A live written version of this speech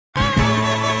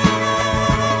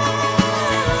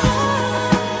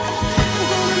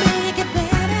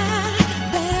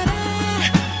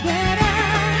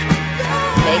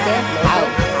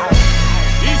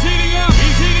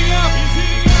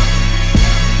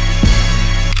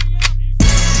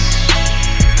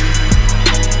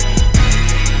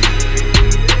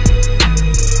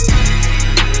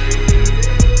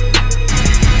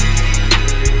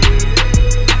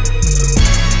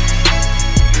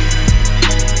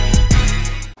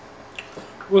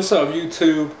What's up,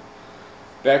 YouTube?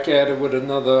 Back at it with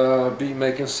another beat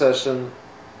making session.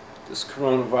 This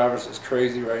coronavirus is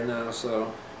crazy right now,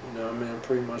 so you know, I'm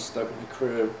pretty much stuck in the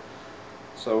crib.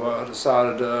 So I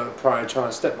decided to probably try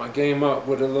and step my game up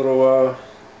with a little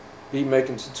beat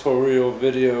making tutorial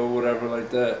video or whatever like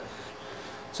that.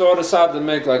 So I decided to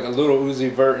make like a Lil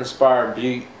Uzi Vert inspired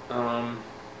beat.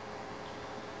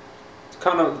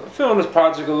 Kind of feeling this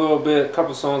project a little bit. A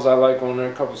couple songs I like on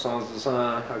there, a couple songs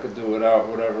I could do without,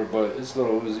 whatever. But it's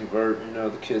Lil Uzi Vert, you know,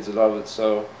 the kids love it.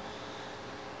 So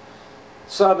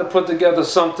decided to put together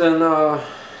something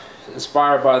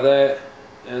inspired by that,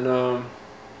 and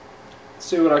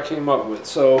see what I came up with.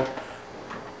 So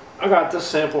I got this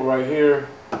sample right here.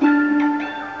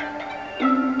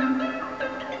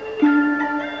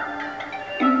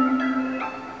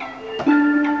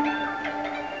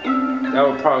 That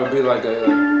would probably be like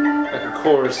a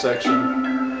chorus section.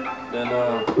 Then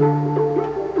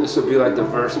this would be like the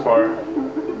verse part.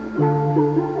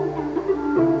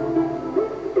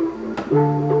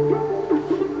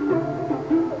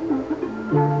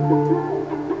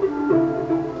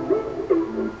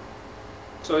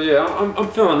 So yeah, I'm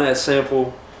feeling that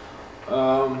sample.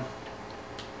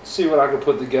 See what I can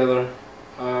put together.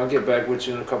 I'll get back with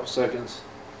you in a couple seconds.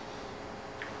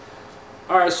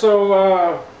 Alright,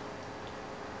 so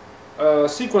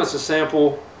sequenced a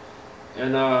sample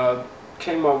and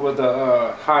came up with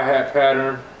a hi-hat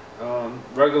pattern,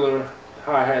 regular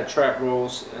hi-hat trap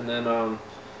rolls, and then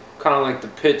kind of like the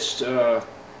pitched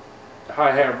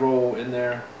hi-hat roll in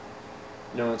there,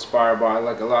 you know, inspired by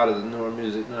like a lot of the newer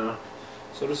music now.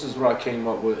 So this is what I came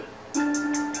up with.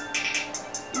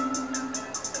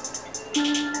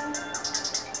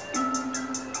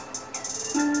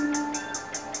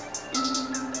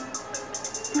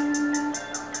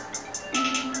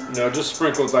 You know, just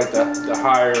sprinkled like the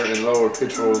higher and lower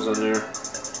pitch rolls on there.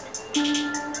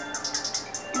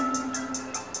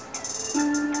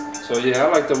 So yeah, I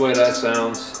like the way that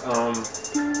sounds.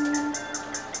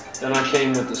 Then I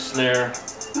came with the snare.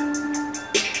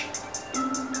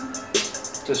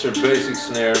 Just your basic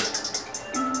snare.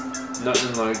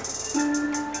 Nothing like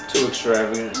too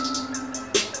extravagant.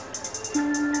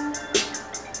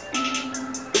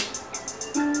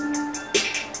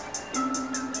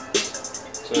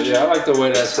 So yeah, I like the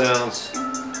way that sounds.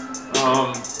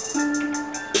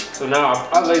 So now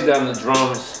I laid down the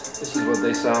drums. This is what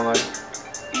they sound like.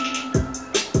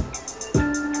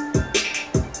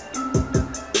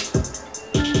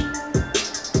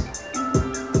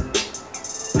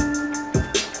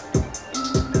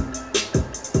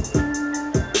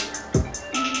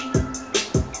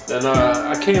 Then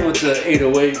I came with the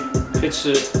 808, pitched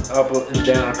it up and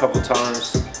down a couple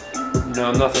times. You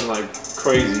know, nothing like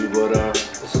crazy, but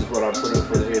this is what I put in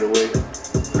for the 808.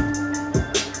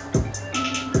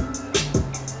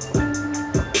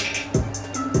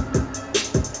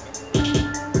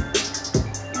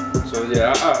 So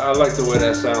yeah, I like the way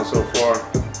that sounds so far.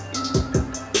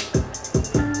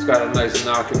 It's got a nice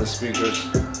knock in the speakers.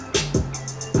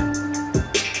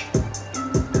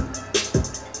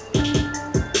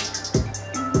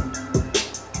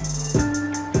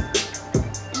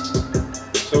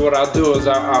 So what I'll do is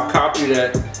I'll copy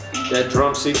that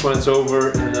drum sequence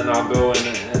over, and then I'll go in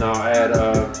and I'll add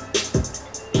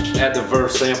the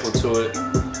verse sample to it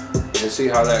and see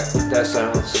how that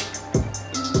sounds.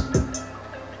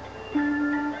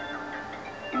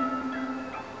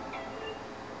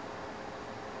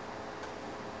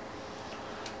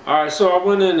 Alright, so I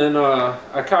went in and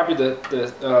I copied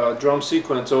the drum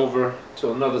sequence over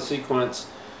to another sequence,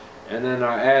 and then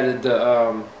I added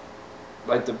the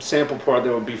like the sample part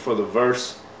that would be for the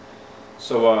verse.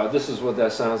 So this is what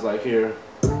that sounds like here.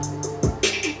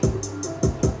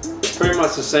 Pretty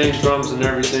much the same drums and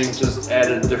everything, just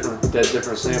added that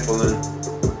different sample in.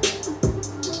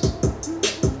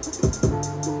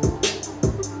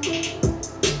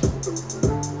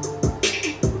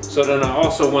 So then I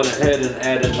also went ahead and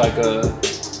added like a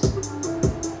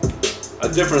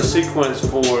different sequence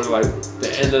for like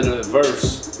the end of the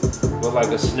verse with like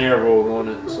a snare roll on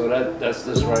it. So that's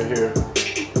this right here.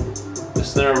 The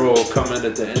snare roll will come in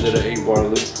at the end of the 8-bar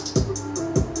loop.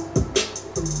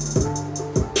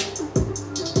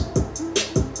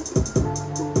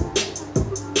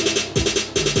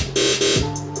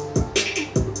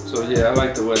 So yeah, I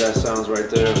like the way that sounds right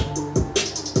there.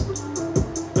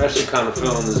 I'm actually kind of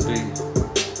feeling this beat.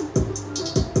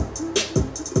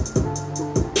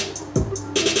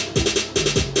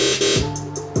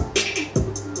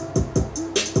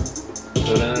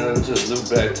 So then it'll just loop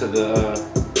back to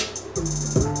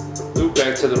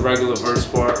the regular verse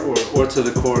part, or to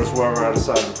the chorus, wherever I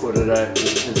decide to put it at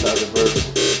inside the verse.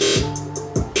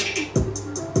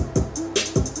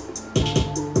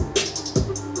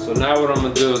 now what I'm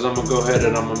gonna do is I'm gonna go ahead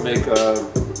and I'm gonna make a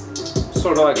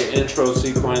sort of like an intro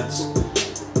sequence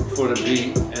for the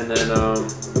beat, and then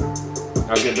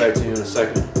I'll get back to you in a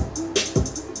second.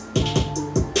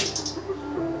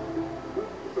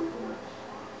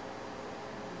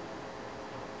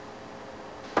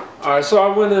 Alright, so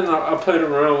I went in, I played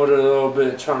around with it a little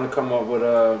bit, trying to come up with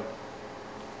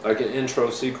like an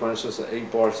intro sequence, just an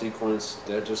 8-bar sequence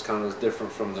that just kind of is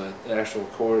different from the actual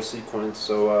chorus sequence.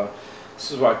 So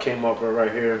this is what I came up with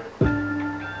right here,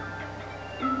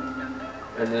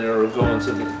 and then it'll go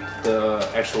into the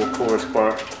actual chorus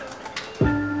part.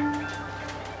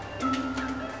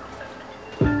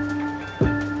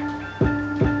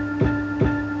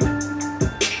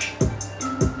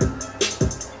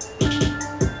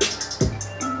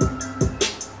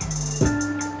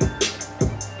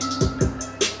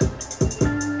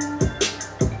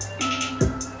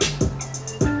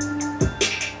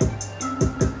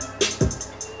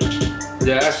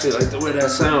 Yeah, I actually like the way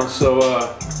that sounds. So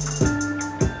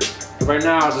right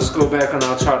now I'll just go back and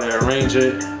I'll try to arrange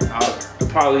it. I'll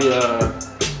probably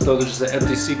throw just an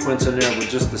empty sequence in there with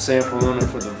just the sample on it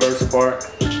for the verse part,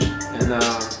 and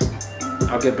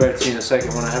I'll get back to you in a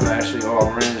second when I have it actually all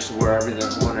arranged to where I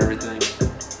want everything.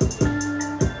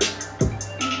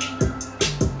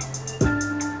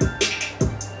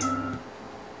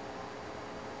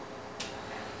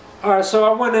 Alright, so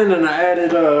I went in and I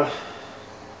added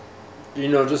you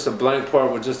know, just a blank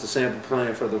part with just the sample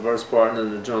playing for the verse part, and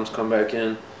then the drums come back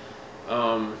in.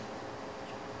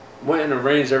 Went and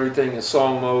arranged everything in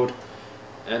song mode,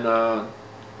 and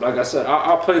like I said,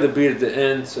 I'll play the beat at the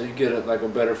end so you get like a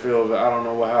better feel of it. I don't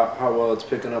know how well it's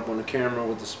picking up on the camera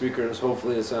with the speakers.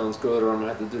 Hopefully it sounds good, or I'm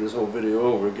gonna have to do this whole video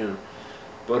over again.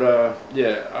 But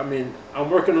yeah, I mean, I'm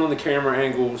working on the camera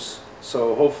angles,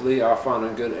 so hopefully I'll find a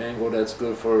good angle that's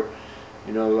good for,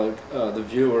 you know, like the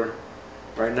viewer.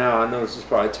 Right now I know this is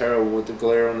probably terrible with the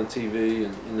glare on the TV,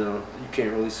 and you know, you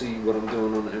can't really see what I'm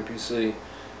doing on the MPC,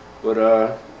 but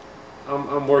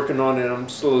I'm working on it. I'm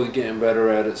slowly getting better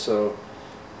at it, so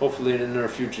hopefully in the near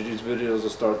future these videos will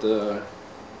start to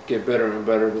get better and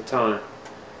better with time.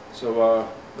 So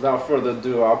without further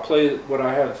ado, I'll play what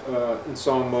I have in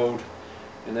song mode,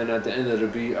 and then at the end of the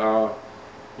beat I'll,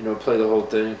 you know, play the whole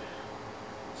thing.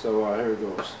 So here it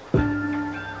goes.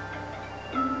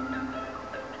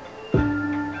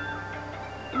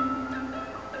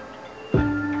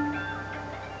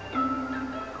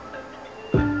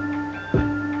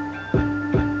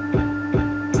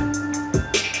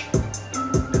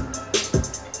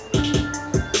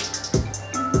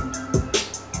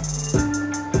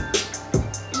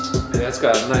 It's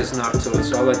got a nice knock to it,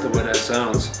 so I like the way that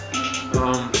sounds.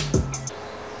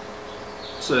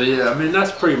 So yeah, I mean,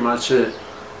 that's pretty much it.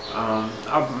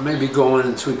 I'll maybe go in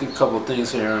and tweak a couple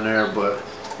things here and there, but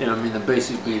you know, I mean, the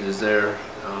basic beat is there.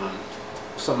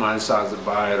 Somebody decides to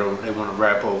buy it, or they want to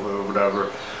rap over it or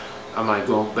whatever, I might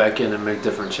go back in and make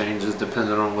different changes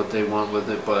depending on what they want with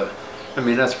it. But I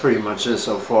mean, that's pretty much it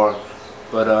so far.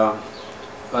 But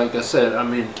like I said, I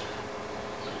mean,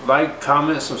 like,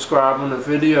 comment, subscribe on the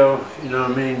video, you know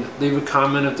what I mean? Leave a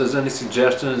comment if there's any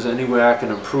suggestions, any way I can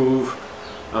improve.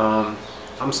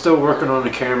 I'm still working on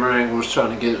the camera angles,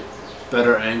 trying to get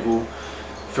better angle,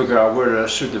 figure out where to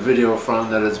shoot the video from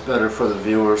that is better for the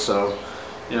viewer. So,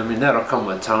 you know what I mean, that'll come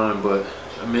with time. But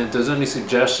I mean, if there's any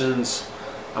suggestions,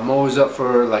 I'm always up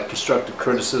for like constructive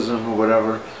criticism or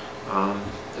whatever.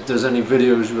 If there's any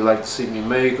videos you would like to see me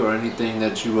make, or anything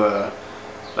that you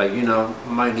like, you know,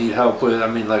 might need help with. I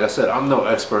mean, like I said, I'm no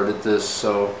expert at this,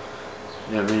 so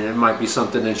you know what I mean, it might be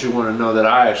something that you want to know that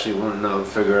I actually want to know and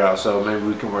figure out. So maybe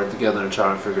we can work together and try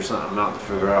and figure something out to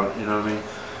figure out, you know what I mean,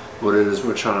 what it is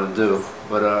we're trying to do.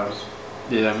 But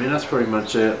yeah, I mean, that's pretty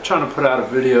much it. I'm trying to put out a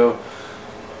video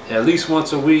at least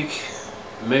once a week,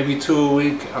 maybe 2 a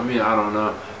week. I mean, I don't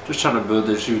know, just trying to build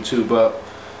this YouTube up,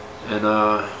 and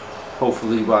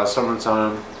hopefully by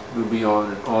summertime we'll be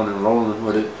on and rolling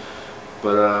with it.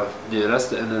 But yeah, that's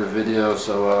the end of the video.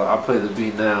 So I'll play the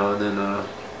beat now, and then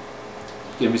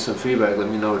give me some feedback. Let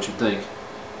me know what you think.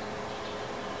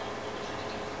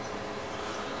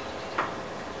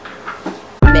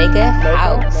 Mega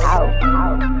House.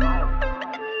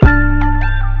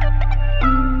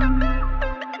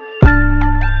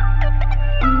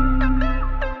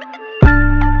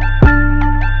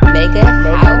 Mega